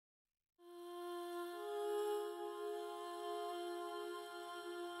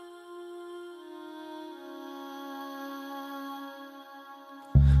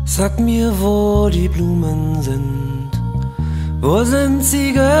Sag mir, wo die Blumen sind, wo sind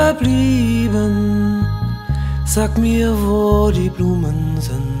sie geblieben? Sag mir, wo die Blumen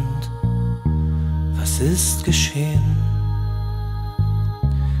sind, was ist geschehen?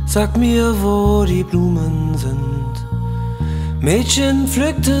 Sag mir, wo die Blumen sind, Mädchen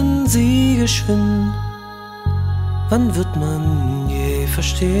pflückten sie geschwind. Wann wird man je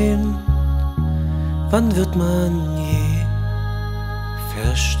verstehen? Wann wird man je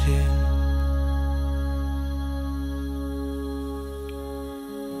verstehen?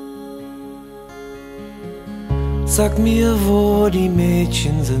 Sag mir, wo die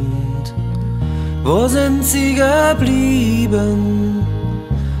Mädchen sind, wo sind sie geblieben?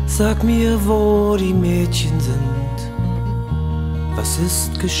 Sag mir, wo die Mädchen sind, was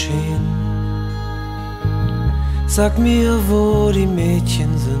ist geschehen? Sag mir, wo die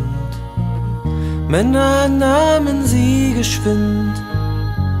Mädchen sind, Männer nahmen sie geschwind.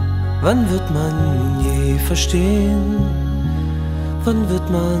 Wann wird man je verstehen? Wann wird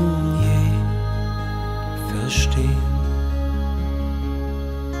man je verstehen?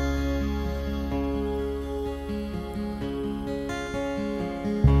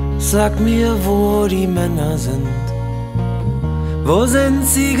 Sag mir, wo die Männer sind, wo sind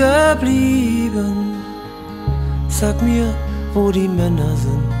sie geblieben? Sag mir, wo die Männer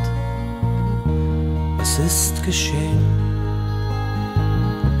sind, was ist geschehen?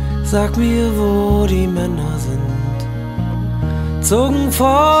 Sag mir, wo die Männer sind, zogen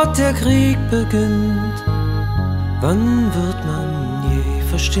fort, der Krieg beginnt. Wann wird man je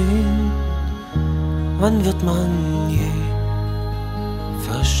verstehen? Wann wird man je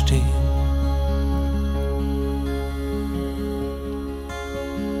verstehen?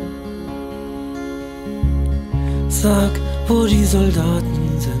 Sag, wo die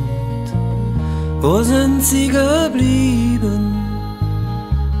Soldaten sind, wo sind sie geblieben?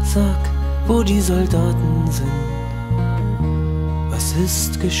 Sag, wo die Soldaten sind, was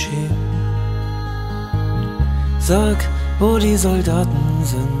ist geschehen? Sag, wo die Soldaten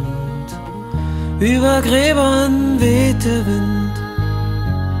sind, über Gräbern weht der Wind.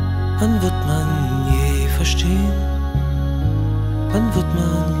 Wann wird man je verstehen? Wann wird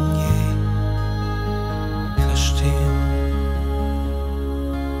man je verstehen?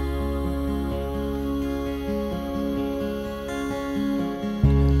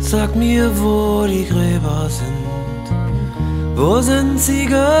 Sag mir, wo die Gräber sind, wo sind sie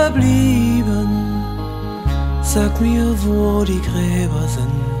geblieben? Sag mir, wo die Gräber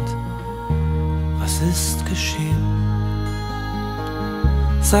sind, was ist geschehen?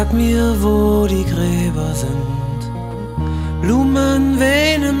 Sag mir, wo die Gräber sind, Blumen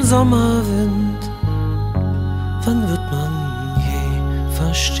wehen im Sommerwind. Wann wird man je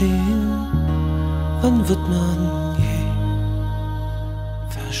verstehen? Wann wird man je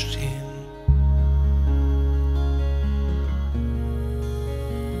verstehen?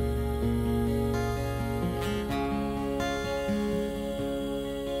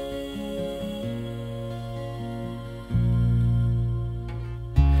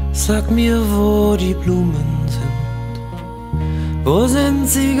 Sag mir, wo die Blumen sind, wo sind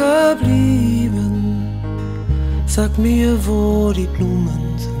sie geblieben? Sag mir, wo die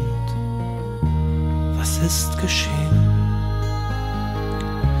Blumen sind, was ist geschehen?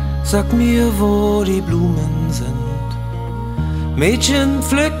 Sag mir, wo die Blumen sind, Mädchen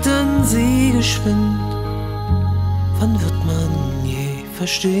pflückten sie geschwind. Wann wird man je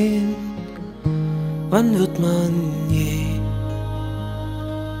verstehen? Wann wird man je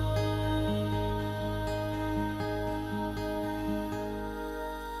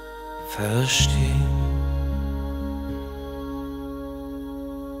verstehen?